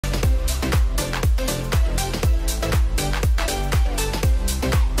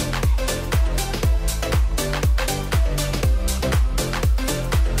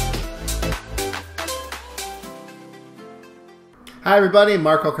Hi everybody,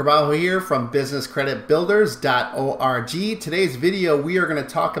 Marco Carvalho here from businesscreditbuilders.org. Today's video we are going to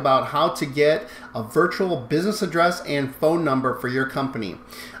talk about how to get a virtual business address and phone number for your company.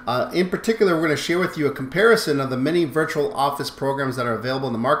 In particular, we're going to share with you a comparison of the many virtual office programs that are available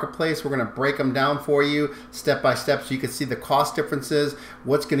in the marketplace. We're going to break them down for you step by step so you can see the cost differences,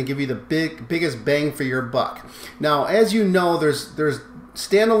 what's going to give you the biggest bang for your buck. Now, as you know, there's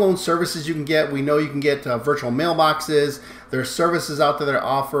standalone services you can get. We know you can get virtual mailboxes. There's services out there that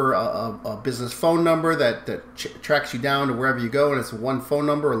offer a business phone number that tracks you down to wherever you go, and it's one phone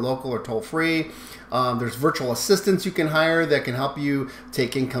number, local or toll-free. There's virtual assistants you can hire that can help you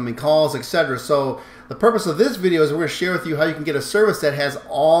take incoming calls, etc. So the purpose of this video is we're going to share with you how you can get a service that has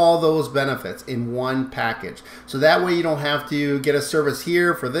all those benefits in one package. So that way you don't have to get a service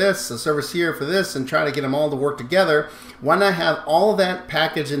here for this, a service here for this, and try to get them all to work together. Why not have all of that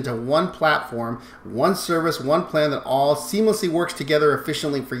packaged into one platform, one service, one plan that all seamlessly works together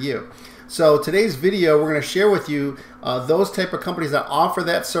efficiently for you? So today's video, we're going to share with you those type of companies that offer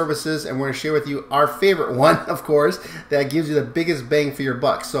that services, and we're going to share with you our favorite one, of course, that gives you the biggest bang for your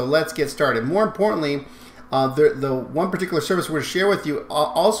buck. So let's get started. More importantly, the one particular service we're going to share with you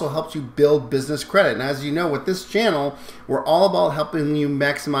also helps you build business credit. And as you know, with this channel, we're all about helping you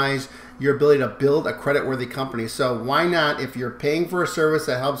maximize your ability to build a credit-worthy company. So why not, if you're paying for a service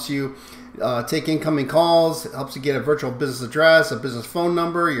that helps you take incoming calls, helps you get a virtual business address, a business phone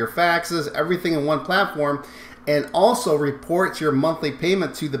number, your faxes, everything in one platform, and also reports your monthly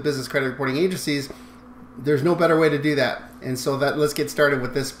payment to the business credit reporting agencies, there's no better way to do that. And so let's get started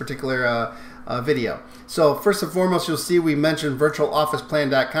with this particular video. So first and foremost, you'll see we mentioned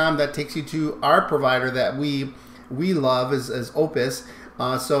virtualofficeplan.com. That takes you to our provider that we love as Opus.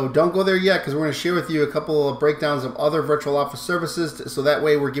 So don't go there yet, because we're going to share with you a couple of breakdowns of other virtual office services, so that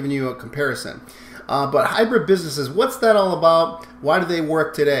way we're giving you a comparison. But hybrid businesses, what's that all about? Why do they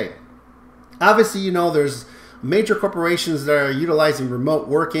work today? Obviously, you know, there's major corporations that are utilizing remote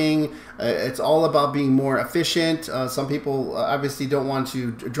working. It's all about being more efficient. Some people obviously don't want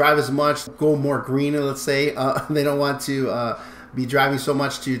to drive as much, go more green, let's say. They don't want to be driving so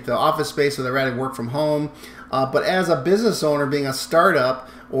much to the office space, so they'd rather work from home. But as a business owner, being a startup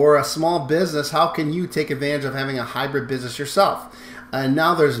or a small business, how can you take advantage of having a hybrid business yourself? And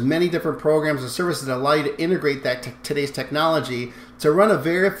now there's many different programs and services that allow you to integrate that today's technology to run a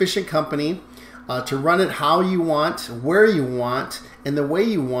very efficient company, to run it how you want, where you want, and the way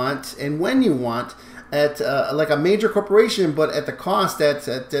you want, and when you want, at like a major corporation, but at the cost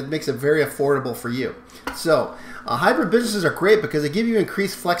that makes it very affordable for you. So hybrid businesses are great because they give you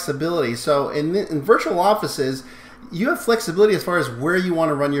increased flexibility. So in virtual offices, you have flexibility as far as where you want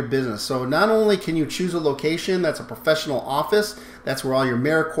to run your business. So not only can you choose a location that's a professional office, that's where all your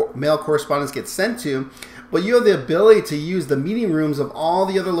mail correspondence gets sent to, but you have the ability to use the meeting rooms of all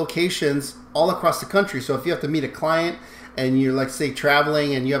the other locations all across the country. So if you have to meet a client and you're, like, say,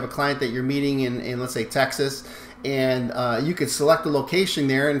 traveling and you have a client that you're meeting in let's say, Texas, and you could select a location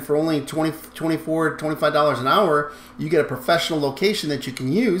there, and for only $25 an hour, you get a professional location that you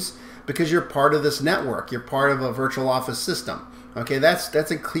can use because you're part of this network. You're part of a virtual office system. Okay, that's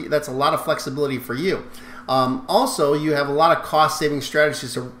a lot of flexibility for you. Also, you have a lot of cost-saving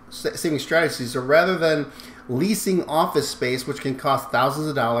strategies. So rather than leasing office space, which can cost thousands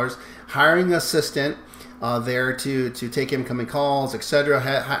of dollars, hiring an assistant there to take incoming calls, etc.,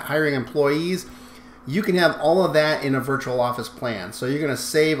 hiring employees, you can have all of that in a virtual office plan. So you're going to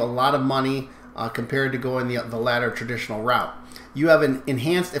save a lot of money compared to going the latter traditional route. You have an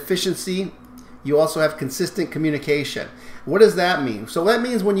enhanced efficiency. You also have consistent communication. What does that mean? So that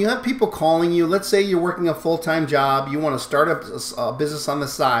means when you have people calling you, let's say you're working a full-time job, you want to start a business on the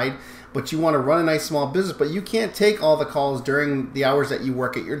side, but you want to run a nice small business, but you can't take all the calls during the hours that you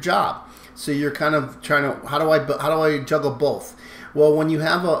work at your job. So you're kind of trying to, how do I juggle both? Well, when you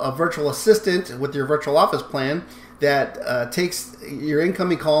have a virtual assistant with your virtual office plan that takes your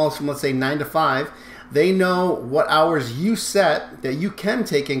incoming calls from, let's say, 9 to 5, they know what hours you set that you can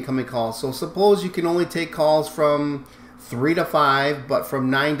take incoming calls. So suppose you can only take calls from 3 to 5, but from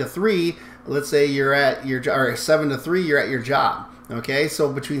 9 to 3, let's say you're at your, or 7 to 3, you're at your job. Okay,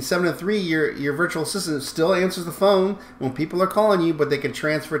 so between 7 and 3, your virtual assistant still answers the phone when people are calling you, but they can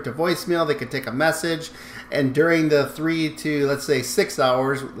transfer it to voicemail, they can take a message, and during the 3 to, let's say, 6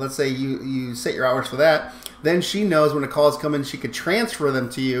 hours, let's say you set your hours for that, then she knows when a call is coming, she could transfer them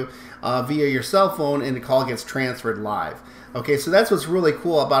to you via your cell phone, and the call gets transferred live. Okay, so that's what's really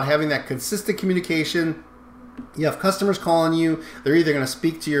cool about having that consistent communication. You have customers calling you, they're either going to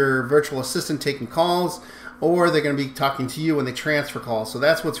speak to your virtual assistant taking calls, or they're going to be talking to you when they transfer calls. So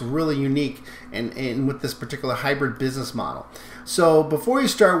that's what's really unique and with this particular hybrid business model. So before you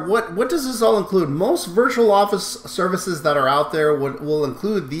start, what does this all include? Most virtual office services that are out there will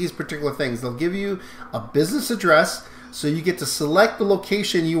include these particular things. They'll give you a business address, so you get to select the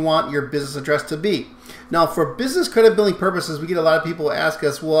location you want your business address to be. Now, for business credit billing purposes, we get a lot of people ask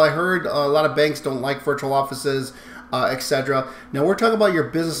us, well, I heard a lot of banks don't like virtual offices, etc. Now, we're talking about your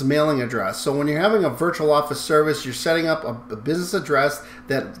business mailing address. So when you're having a virtual office service, you're setting up a business address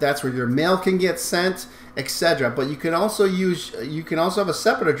that's where your mail can get sent, etc. But you can also have a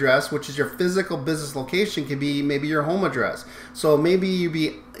separate address, which is your physical business location, can be maybe your home address. So maybe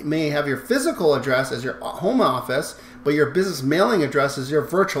you may have your physical address as your home office, but your business mailing address is your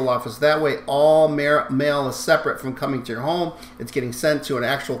virtual office. That way, all mail is separate from coming to your home. It's getting sent to an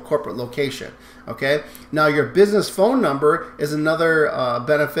actual corporate location. Okay. Now, your business phone number is another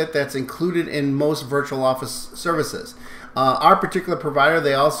benefit that's included in most virtual office services. Our particular provider,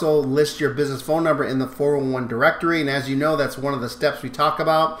 they also list your business phone number in the 411 directory, and as you know, that's one of the steps we talk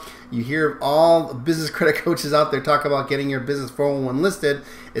about. You hear all business credit coaches out there talk about getting your business 411 listed.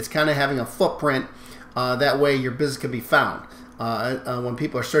 It's kind of having a footprint. That way your business can be found when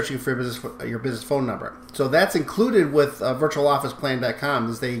people are searching for your business phone number. So that's included with virtualofficeplan.com,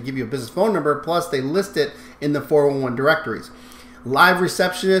 is they give you a business phone number, plus they list it in the 411 directories. Live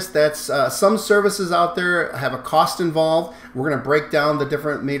receptionist, that's some services out there have a cost involved. We're going to break down the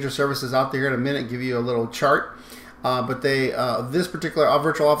different major services out there in a minute, give you a little chart. But this particular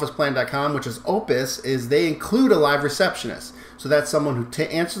virtualofficeplan.com, which is Opus, they include a live receptionist. So that's someone who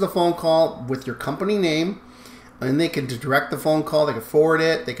answers the phone call with your company name, and they can direct the phone call, they can forward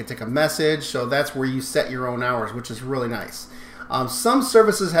it, they can take a message. So that's where you set your own hours, which is really nice. Some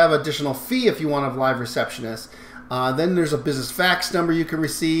services have additional fee if you want a live receptionist. Then there's a business fax number you can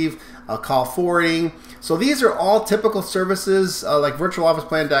receive, call forwarding. So these are all typical services, like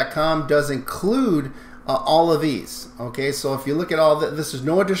virtualofficeplan.com does include all of these. Okay, so if you look at all this is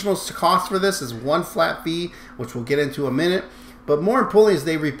no additional cost for this. Is one flat fee, which we'll get into a minute. But more importantly is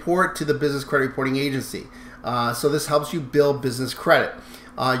they report to the Business Credit Reporting Agency. So this helps you build business credit.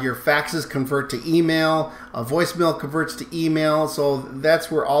 Your faxes convert to email, voicemail converts to email. So that's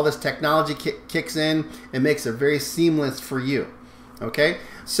where all this technology kicks in and makes it very seamless for you. Okay,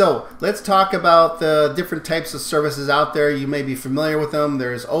 so let's talk about the different types of services out there. You may be familiar with them.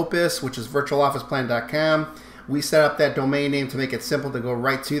 There's Opus, which is virtualofficeplan.com. We set up that domain name to make it simple to go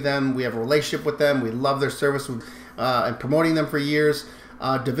right to them. We have a relationship with them. We love their service and promoting them for years.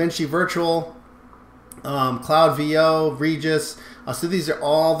 DaVinci Virtual, Cloud VO, Regis. So these are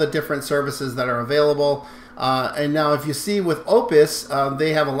all the different services that are available. And now if you see with Opus,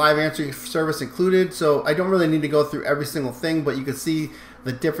 they have a live answering service included. So I don't really need to go through every single thing, but you can see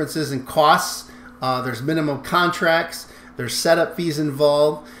the differences in costs. There's minimum contracts. There's setup fees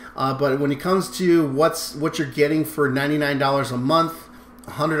involved. But when it comes to what you're getting for $99 a month,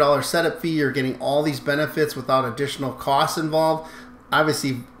 $100 setup fee, you're getting all these benefits without additional costs involved.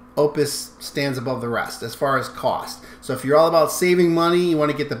 Obviously, Opus stands above the rest as far as cost. So if you're all about saving money, you want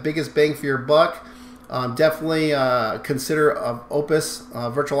to get the biggest bang for your buck, definitely consider Opus,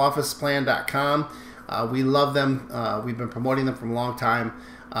 virtualofficeplan.com. We love them. We've been promoting them for a long time.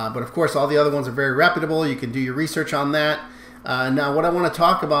 But of course, all the other ones are very reputable. You can do your research on that. Now, what I want to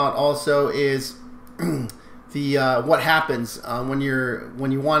talk about also is what happens when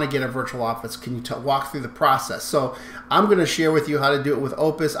you want to get a virtual office. Can you walk through the process? So I'm going to share with you how to do it with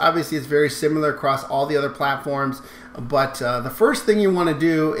Opus. Obviously, it's very similar across all the other platforms. But the first thing you want to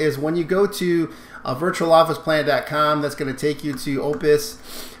do is when you go to virtualofficeplan.com, that's going to take you to Opus.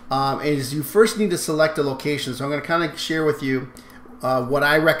 Is you first need to select a location. So I'm going to kind of share with you what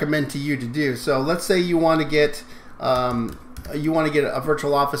I recommend to you to do. So let's say you want to get a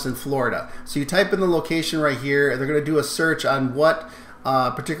virtual office in Florida. So you type in the location right here. They're going to do a search on what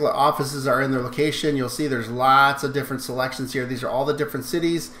particular offices are in their location. You'll see there's lots of different selections here. These are all the different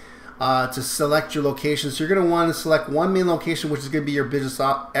cities to select your location. So you're going to want to select one main location, which is going to be your business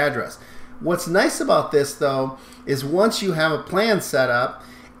address. What's nice about this, though, is once you have a plan set up,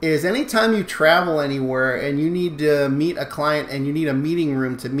 is anytime you travel anywhere and you need to meet a client and you need a meeting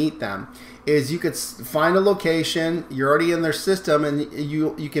room to meet them, is you could find a location, you're already in their system, and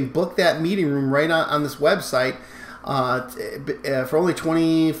you can book that meeting room right on this website for only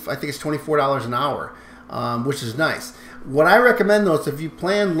I think it's $24 an hour, which is nice. What I recommend, though, is if you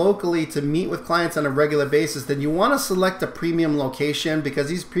plan locally to meet with clients on a regular basis, then you want to select a premium location, because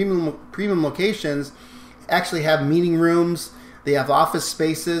these premium locations actually have meeting rooms, they have office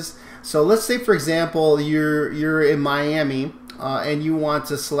spaces. So let's say, for example, you're in Miami and you want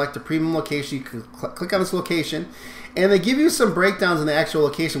to select a premium location, you can click on this location, and they give you some breakdowns in the actual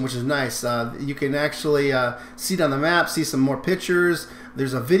location, which is nice. You can actually see it on the map, see some more pictures.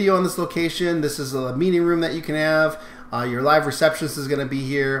 There's a video on this location. This is a meeting room that you can have. Your live receptionist is going to be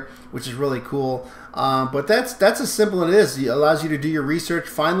here, which is really cool. But that's as simple as it is. It allows you to do your research,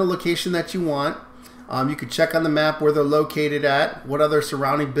 find the location that you want. You can check on the map where they're located at, what other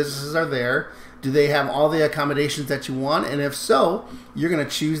surrounding businesses are there. Do they have all the accommodations that you want? And if so, you're going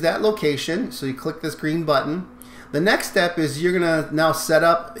to choose that location. So you click this green button. The next step is you're going to now set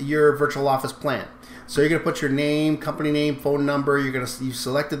up your virtual office plan. So you're going to put your name, company name, phone number. You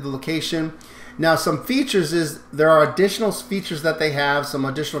selected the location. Now, some features is there are additional features that they have, some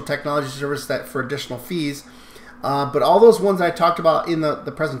additional technology service that for additional fees. But all those ones I talked about in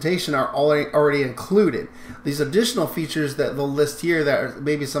the presentation are already included. These additional features that they'll list here that are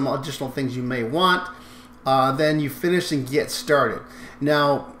maybe some additional things you may want, then you finish and get started.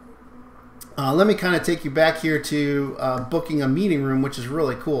 Now, let me kind of take you back here to booking a meeting room, which is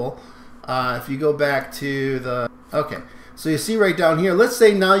really cool. If you go back to the, okay, so you see right down here, let's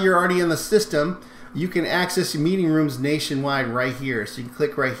say now you're already in the system, you can access your meeting rooms nationwide right here. So you can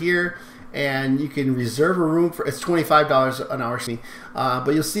click right here, and you can reserve a room for, it's $25 an hour.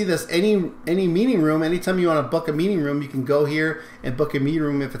 But you'll see this, any meeting room, anytime you want to book a meeting room, you can go here and book a meeting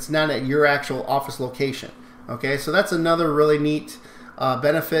room if it's not at your actual office location. Okay, so that's another really neat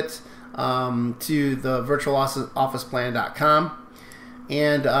benefit to the virtualofficeplan.com.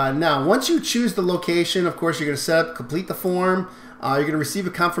 And now, once you choose the location, of course, you're going to set up, complete the form. You're going to receive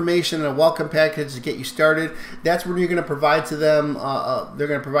a confirmation and a welcome package to get you started. That's when you're going to provide to them. They're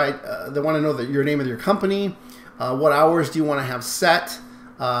going to provide. They want to know your name of your company. What hours do you want to have set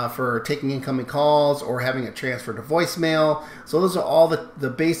for taking incoming calls or having it transferred to voicemail? So those are all the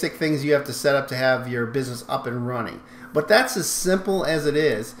basic things you have to set up to have your business up and running. But that's as simple as it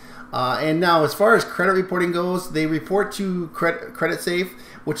is. And now, as far as credit reporting goes, they report to CreditSafe,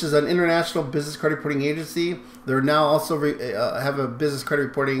 which is an international business credit reporting agency. They're now also have a business credit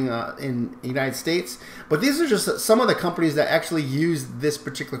reporting in the United States. But these are just some of the companies that actually use this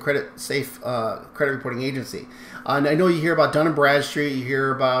particular CreditSafe credit reporting agency. And I know you hear about Dun & Bradstreet, you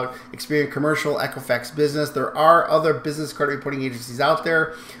hear about Experian Commercial, Equifax Business. There are other business credit reporting agencies out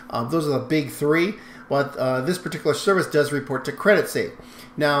there. Those are the big three. But this particular service does report to CreditSafe.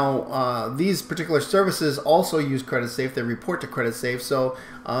 Now, these particular services also use CreditSafe. They report to CreditSafe. So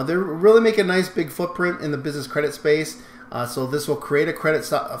they really make a nice big footprint in the business credit space. So this will create a credit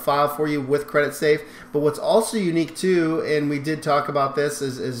file for you with CreditSafe. But what's also unique too, and we did talk about this,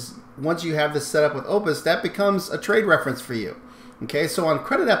 is once you have this set up with Opus, that becomes a trade reference for you. Okay, so on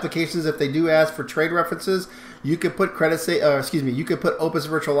credit applications, if they do ask for trade references, you could put you could put Opus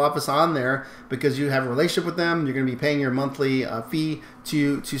Virtual Office on there because you have a relationship with them. You're going to be paying your monthly fee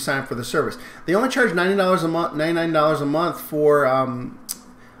to sign up for the service. They only charge $99 a month for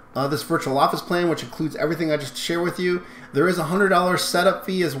this virtual office plan, which includes everything I just shared with you. There is a $100 setup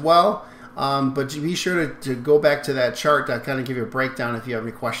fee as well, but be sure to go back to that chart to kind of give you a breakdown if you have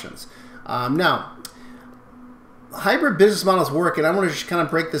any questions. Now, hybrid business models work, and I want to just kind of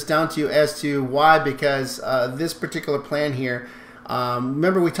break this down to you as to why, because this particular plan here,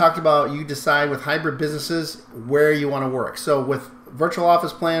 remember we talked about you decide with hybrid businesses where you want to work. So with Virtual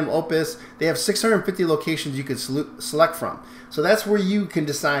Office Plan, Opus, they have 650 locations you could select from. So that's where you can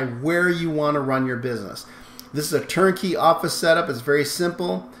decide where you want to run your business. This is a turnkey office setup. It's very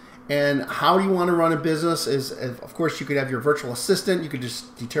simple. And how do you want to run a business is, of course, you could have your virtual assistant. You could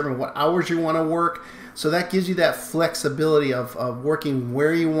just determine what hours you want to work. So that gives you that flexibility of working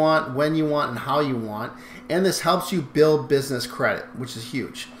where you want, when you want, and how you want. And this helps you build business credit, which is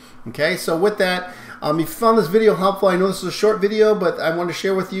huge. Okay, so with that, if you found this video helpful, I know this is a short video, but I want to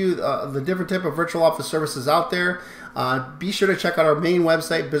share with you the different type of virtual office services out there. Be sure to check out our main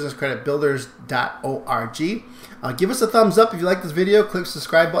website, businesscreditbuilders.org. Give us a thumbs up if you like this video. Click the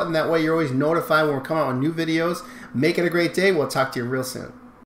subscribe button. That way you're always notified when we're coming out with new videos. Make it a great day. We'll talk to you real soon.